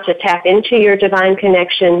from how to tap into your divine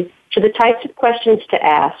connection to the types of questions to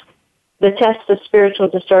ask, the tests of spiritual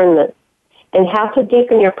discernment, and how to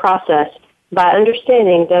deepen your process by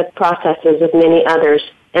understanding the processes of many others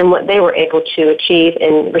and what they were able to achieve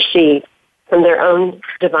and receive from their own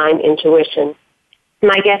divine intuition.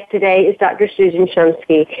 My guest today is Dr. Susan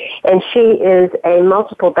Shumsky, and she is a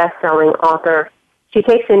multiple best-selling author. She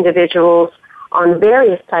takes individuals on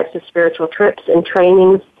various types of spiritual trips and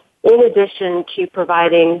trainings, in addition to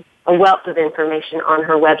providing a wealth of information on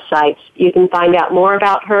her websites. You can find out more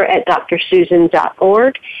about her at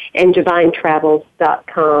drsusan.org and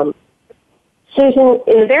divinetravels.com. Susan,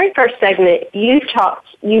 in the very first segment, you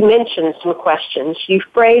mentioned some questions. You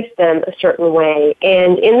phrased them a certain way,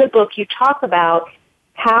 and in the book you talk about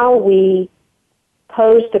how we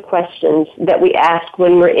pose the questions that we ask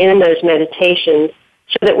when we're in those meditations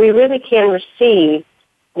so that we really can receive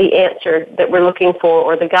the answer that we're looking for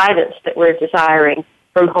or the guidance that we're desiring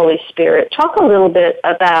from Holy Spirit. Talk a little bit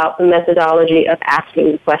about the methodology of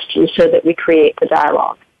asking questions so that we create the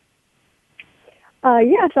dialogue.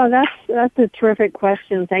 So that's a terrific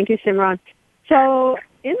question. Thank you, Simran. So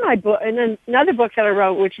in my book, in another book that I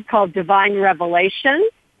wrote, which is called Divine Revelation,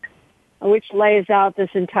 which lays out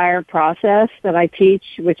this entire process that I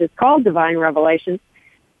teach, which is called Divine Revelation.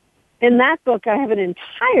 In that book, I have an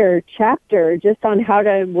entire chapter just on how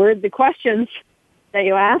to word the questions that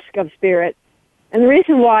you ask of Spirit. And the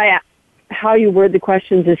reason why how you word the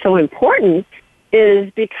questions is so important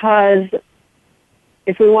is because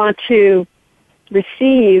if we want to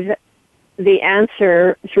receive the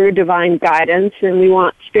answer through divine guidance and we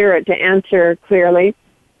want Spirit to answer clearly,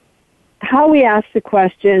 how we ask the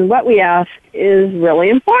question, what we ask, is really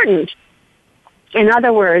important. In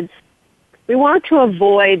other words, we want to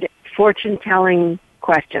avoid fortune-telling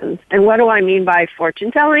questions. And what do I mean by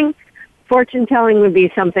fortune-telling? Fortune-telling would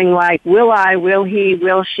be something like, will I, will he,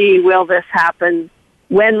 will she, will this happen?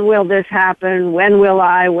 When will this happen? When will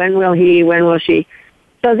I, when will he, when will she?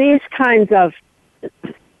 So these kinds of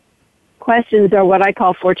questions are what I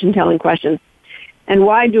call fortune-telling questions. And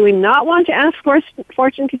why do we not want to ask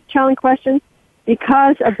fortune-telling questions?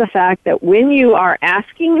 Because of the fact that when you are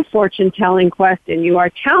asking a fortune-telling question, you are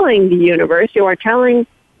telling the universe, you are telling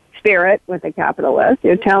Spirit with a capital S,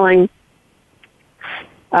 you're telling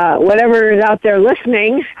whatever is out there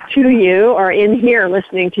listening to you, or in here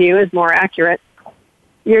listening to you is more accurate,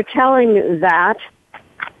 you're telling that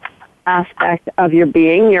aspect of your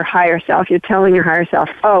being, your higher self, you're telling your higher self,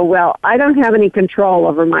 oh, well, I don't have any control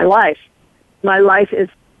over my life. My life is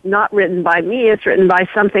not written by me, it's written by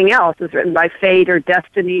something else. It's written by fate or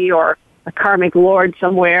destiny or a karmic lord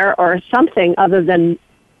somewhere or something other than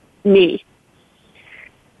me.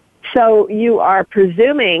 So you are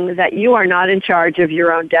presuming that you are not in charge of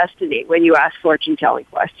your own destiny when you ask fortune-telling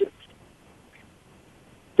questions.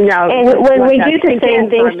 Now, and when we do the same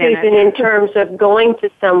thing, Susan, in terms of going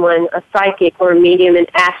to someone, a psychic or a medium, and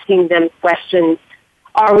asking them questions,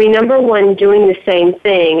 are we, number one, doing the same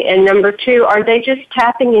thing? And number two, are they just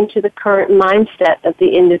tapping into the current mindset of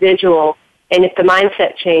the individual? And if the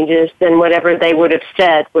mindset changes, then whatever they would have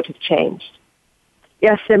said would have changed.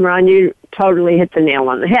 Yes, Simran, you totally hit the nail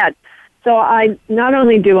on the head. So not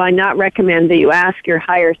only do I not recommend that you ask your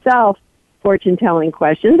higher self fortune-telling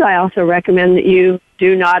questions, I also recommend that you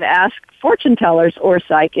do not ask fortune tellers or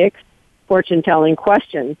psychics fortune-telling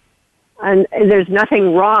questions. And there's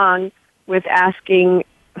nothing wrong with asking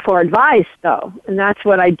for advice, though. And that's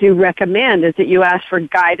what I do recommend, is that you ask for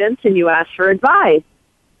guidance and you ask for advice.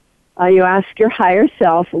 You ask your higher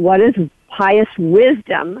self, what is highest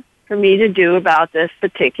wisdom for me to do about this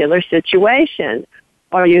particular situation?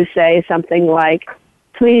 Or you say something like,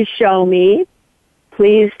 please show me,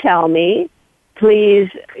 please tell me, please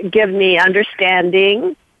give me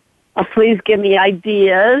understanding, please give me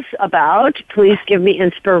ideas about, please give me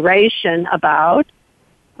inspiration about,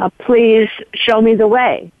 please show me the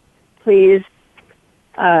way. Please,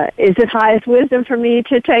 is it highest wisdom for me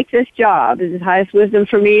to take this job? Is it highest wisdom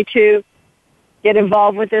for me to get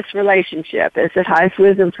involved with this relationship? Is it highest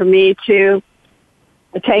wisdom for me to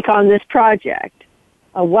take on this project?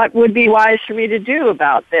 What would be wise for me to do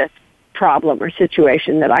about this problem or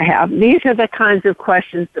situation that I have? These are the kinds of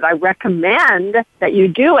questions that I recommend that you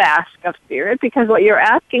do ask of Spirit, because what you're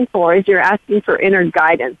asking for is you're asking for inner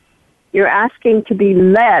guidance. You're asking to be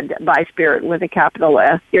led by Spirit with a capital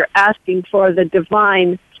S. You're asking for the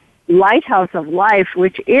divine lighthouse of life,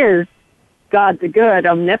 which is God the Good,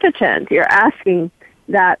 omnipotent. You're asking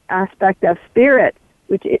that aspect of Spirit,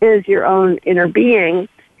 which is your own inner being,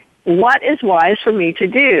 what is wise for me to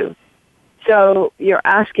do? So you're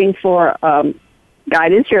asking for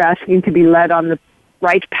guidance. You're asking to be led on the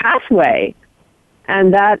right pathway.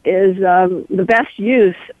 And that is the best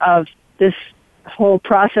use of this whole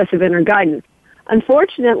process of inner guidance.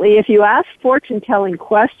 Unfortunately, if you ask fortune-telling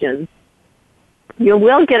questions, you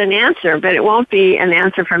will get an answer, but it won't be an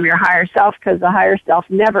answer from your higher self, because the higher self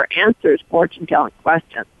never answers fortune-telling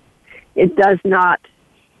questions. It does not.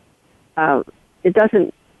 It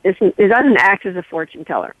doesn't act as a fortune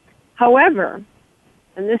teller. However,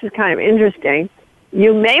 and this is kind of interesting,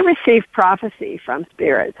 you may receive prophecy from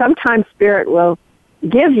Spirit. Sometimes Spirit will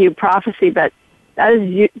give you prophecy, but that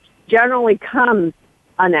is generally comes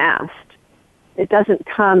unasked. It doesn't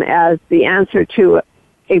come as the answer to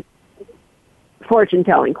a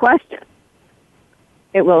fortune-telling question.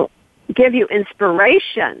 It will give you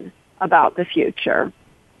inspiration about the future.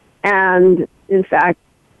 And in fact,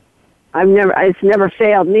 it's never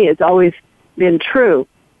failed me. It's always been true.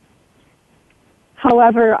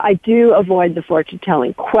 However, I do avoid the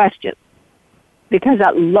fortune-telling question because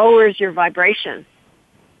that lowers your vibration.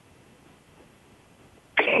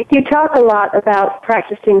 You talk a lot about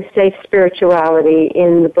practicing safe spirituality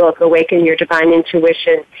in the book, Awaken Your Divine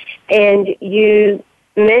Intuition, and you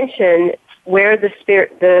mention where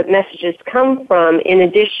the messages come from in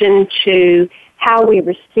addition to how we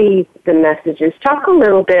receive the messages. Talk a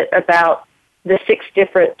little bit about the 6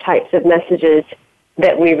 different types of messages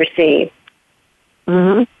that we receive.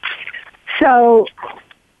 Mm-hmm. So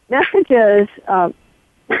messages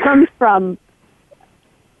come from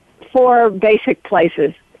 4 basic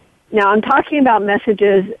places. Now, I'm talking about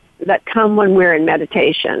messages that come when we're in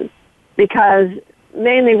meditation, because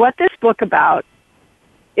mainly what this book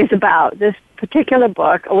is about, this particular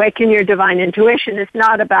book, Awaken Your Divine Intuition, is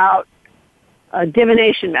not about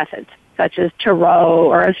divination methods, such as tarot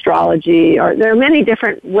or astrology, or there are many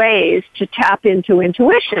different ways to tap into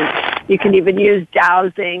intuition. You can even use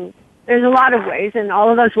dowsing. There's a lot of ways, and all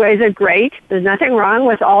of those ways are great. There's nothing wrong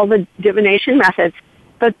with all the divination methods.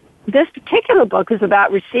 But this particular book is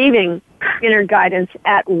about receiving inner guidance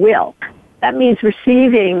at will. That means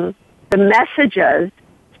receiving the messages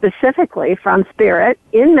specifically from Spirit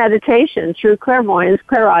in meditation through clairvoyance,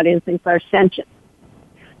 clairaudience, and clairsentience.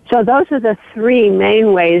 So those are the 3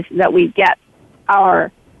 main ways that we get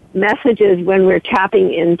our messages when we're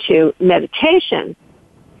tapping into meditation.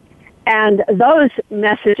 And those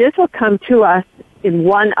messages will come to us in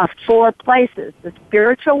one of 4 places: the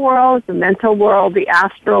spiritual world, the mental world, the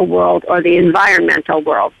astral world, or the environmental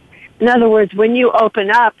world. In other words, when you open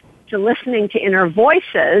up to listening to inner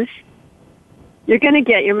voices, you're going to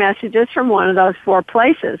get your messages from one of those 4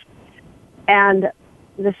 places. And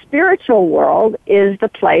the spiritual world is the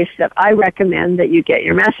place that I recommend that you get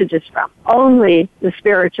your messages from. Only the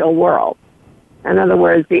spiritual world. In other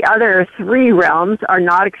words, the other 3 realms are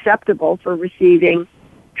not acceptable for receiving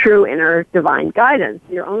true inner divine guidance.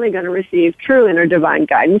 You're only going to receive true inner divine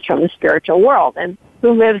guidance from the spiritual world. And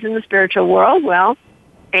who lives in the spiritual world? Well,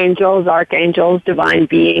 angels, archangels, divine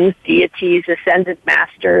beings, deities, ascended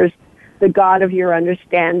masters, the God of your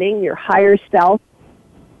understanding, your higher self,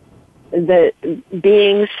 the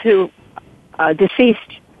beings who, deceased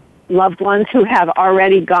loved ones who have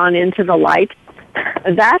already gone into the light.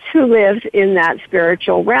 that's who lives in that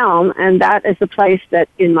spiritual realm, and that is the place that,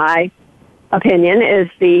 in my opinion, is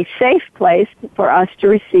the safe place for us to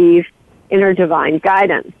receive inner divine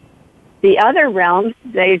guidance. The other realms,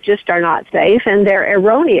 they just are not safe, and they're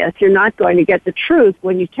erroneous. You're not going to get the truth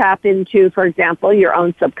when you tap into, for example, your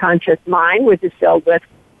own subconscious mind, which is filled with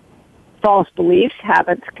false beliefs,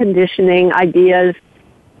 habits, conditioning, ideas,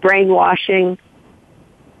 brainwashing,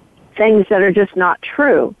 things that are just not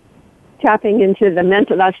true. Tapping into the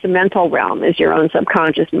mental, that's the mental realm, is your own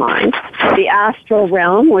subconscious mind. The astral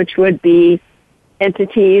realm, which would be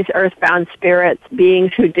entities, earthbound spirits,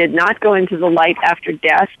 beings who did not go into the light after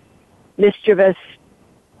death, mischievous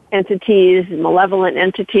entities, malevolent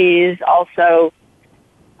entities, also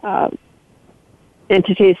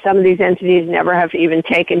entities, some of these entities never have even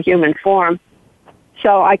taken human form.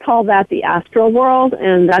 So I call that the astral world,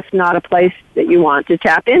 and that's not a place that you want to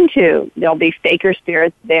tap into. There'll be faker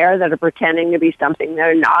spirits there that are pretending to be something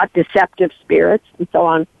they're not, deceptive spirits, and so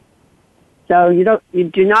on. So you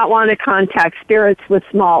do not want to contact spirits with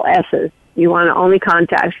small s's. You want to only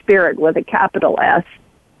contact spirit with a capital S.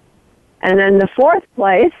 And then the fourth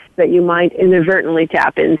place that you might inadvertently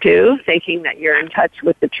tap into, thinking that you're in touch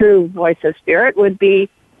with the true voice of spirit, would be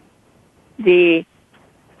the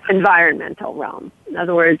environmental realm. In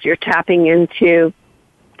other words, you're tapping into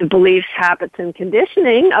the beliefs, habits, and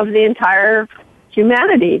conditioning of the entire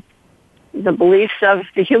humanity, the beliefs of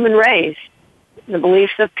the human race, the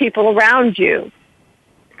beliefs of people around you.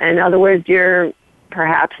 In other words, you're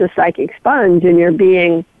perhaps a psychic sponge, and you're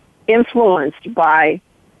being influenced by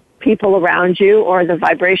people around you or the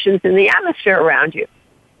vibrations in the atmosphere around you.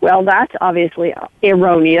 Well, that's obviously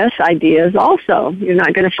erroneous ideas also. You're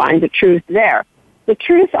not going to find the truth there. The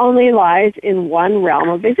truth only lies in one realm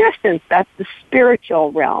of existence. That's the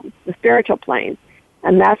spiritual realm, the spiritual plane.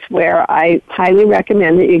 And that's where I highly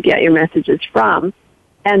recommend that you get your messages from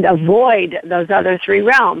and avoid those other three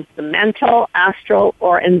realms, the mental, astral,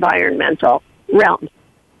 or environmental realms.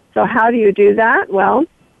 So how do you do that? Well,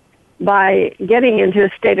 by getting into a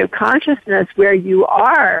state of consciousness where you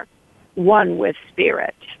are one with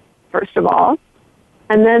spirit, first of all.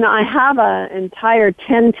 And then I have an entire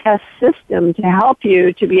 10-test system to help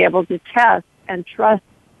you to be able to test and trust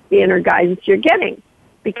the inner guidance you're getting.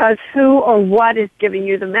 Because who or what is giving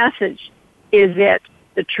you the message? Is it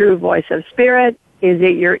the true voice of spirit? Is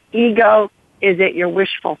it your ego? Is it your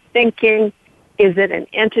wishful thinking? Is it an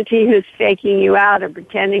entity who's faking you out or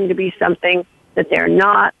pretending to be something that they're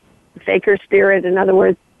not? Faker spirit, in other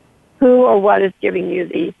words, who or what is giving you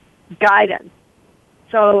the guidance?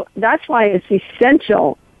 So that's why it's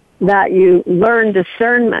essential that you learn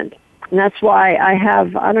discernment. And that's why I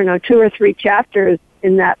have, 2 or 3 chapters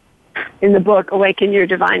in the book, Awaken Your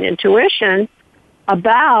Divine Intuition,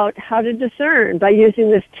 about how to discern by using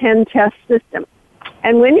this 10-test system.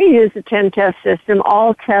 And when you use the 10-test system,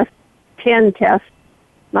 all 10 tests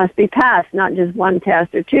must be passed, not just 1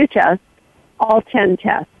 test or 2 tests, all 10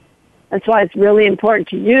 tests. That's why it's really important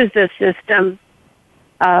to use this system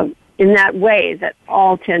in that way, that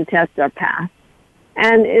all 10 tests are passed.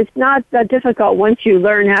 And it's not that difficult once you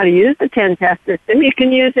learn how to use the 10-test system. You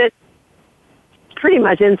can use it pretty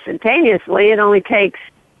much instantaneously. It only takes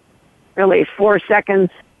really 4 seconds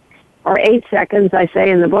or 8 seconds, I say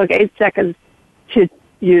in the book, 8 seconds to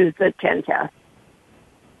use the 10 tests.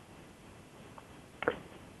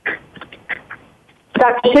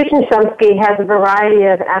 Dr. Susan Shumsky has a variety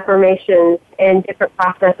of affirmations and different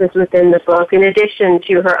processes within the book, in addition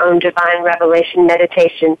to her own divine revelation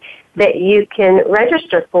meditation that you can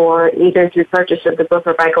register for either through purchase of the book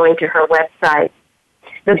or by going to her website.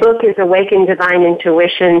 The book is Awaken Divine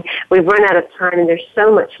Intuition. We've run out of time, and there's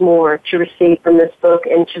so much more to receive from this book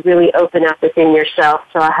and to really open up within yourself,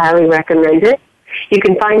 so I highly recommend it. You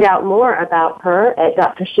can find out more about her at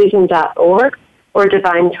drsusan.org or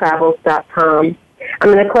divinetravels.com.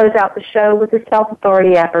 I'm going to close out the show with a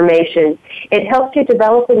self-authority affirmation. It helps you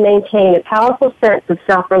develop and maintain a powerful sense of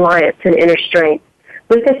self-reliance and inner strength.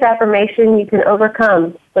 With this affirmation, you can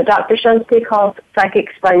overcome what Dr. Shumsky calls psychic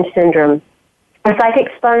sponge syndrome. A psychic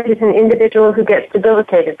sponge is an individual who gets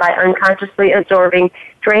debilitated by unconsciously absorbing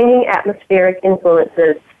draining atmospheric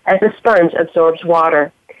influences as a sponge absorbs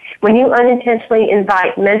water. When you unintentionally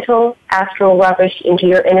invite mental, astral rubbish into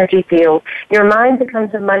your energy field, your mind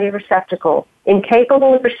becomes a muddy receptacle,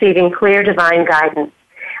 incapable of receiving clear divine guidance.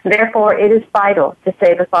 Therefore, it is vital to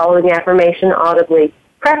say the following affirmation audibly,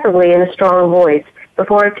 preferably in a strong voice,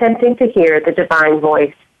 before attempting to hear the divine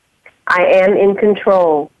voice. I am in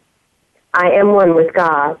control. I am one with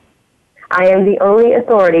God. I am the only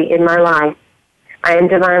authority in my life. I am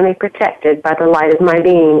divinely protected by the light of my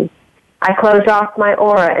being. I close off my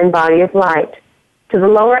aura and body of light. to the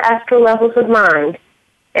lower astral levels of mind,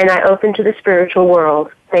 and I open to the spiritual world.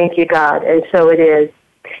 Thank you, God, and so it is.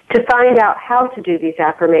 To find out how to do these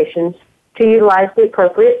affirmations, to utilize the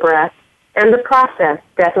appropriate breath, and the process,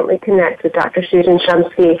 definitely connect with Dr. Susan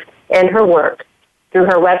Shumsky and her work through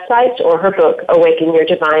her website or her book, Awaken Your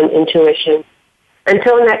Divine Intuition.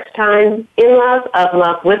 Until next time, in love, of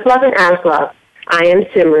love, with love, and as love, I am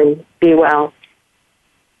Simran. Be well.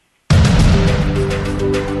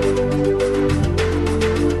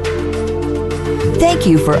 Thank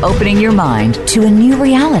you for opening your mind to a new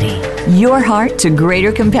reality, your heart to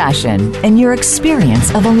greater compassion, and your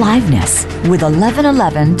experience of aliveness with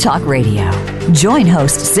 1111 Talk Radio. Join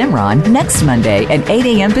host Simran next Monday at 8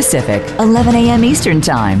 a.m. Pacific, 11 a.m. Eastern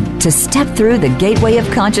Time to step through the gateway of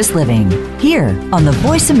conscious living here on the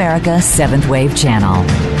Voice America 7th Wave Channel.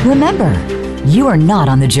 Remember, you are not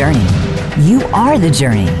on the journey. You are the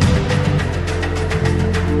journey.